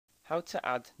How to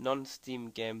add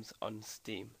non-Steam games on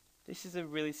Steam. This is a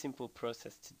really simple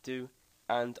process to do,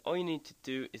 and all you need to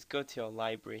do is go to your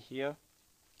library here,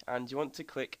 and you want to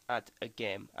click Add a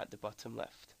Game at the bottom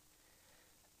left,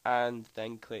 and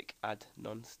then click Add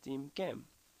Non-Steam Game.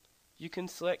 You can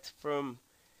select from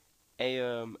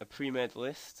a pre-made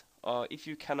list, or if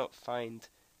you cannot find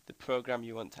the program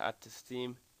you want to add to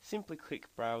Steam, simply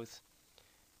click Browse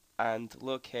and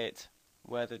locate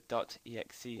where the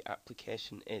 .exe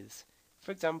application is.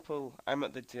 For example, I'm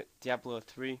at the Diablo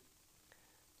 3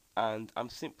 and I'm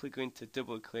simply going to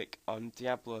double click on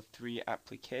Diablo 3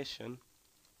 application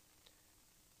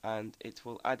and it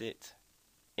will add it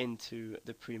into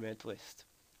the pre-made list.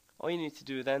 All you need to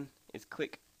do then is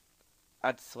click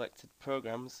Add Selected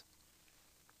Programs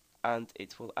and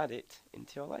it will add it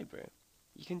into your library.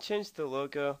 You can change the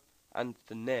logo and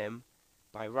the name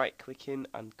by right clicking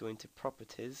and going to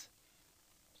Properties,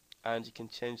 and you can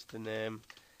change the name,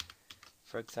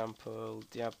 for example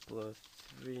Diablo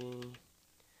 3,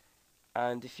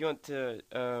 and if you want to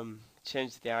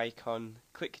change the icon,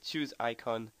 click Choose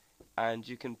Icon and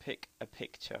you can pick a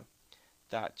picture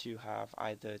that you have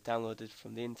either downloaded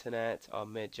from the internet or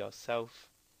made yourself,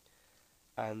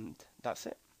 and that's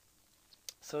it.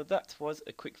 So that was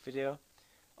a quick video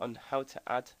on how to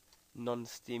add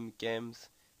non-Steam games.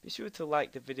 Be sure to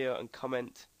like the video and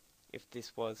comment if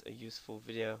this was a useful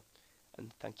video,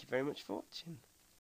 and thank you very much for watching.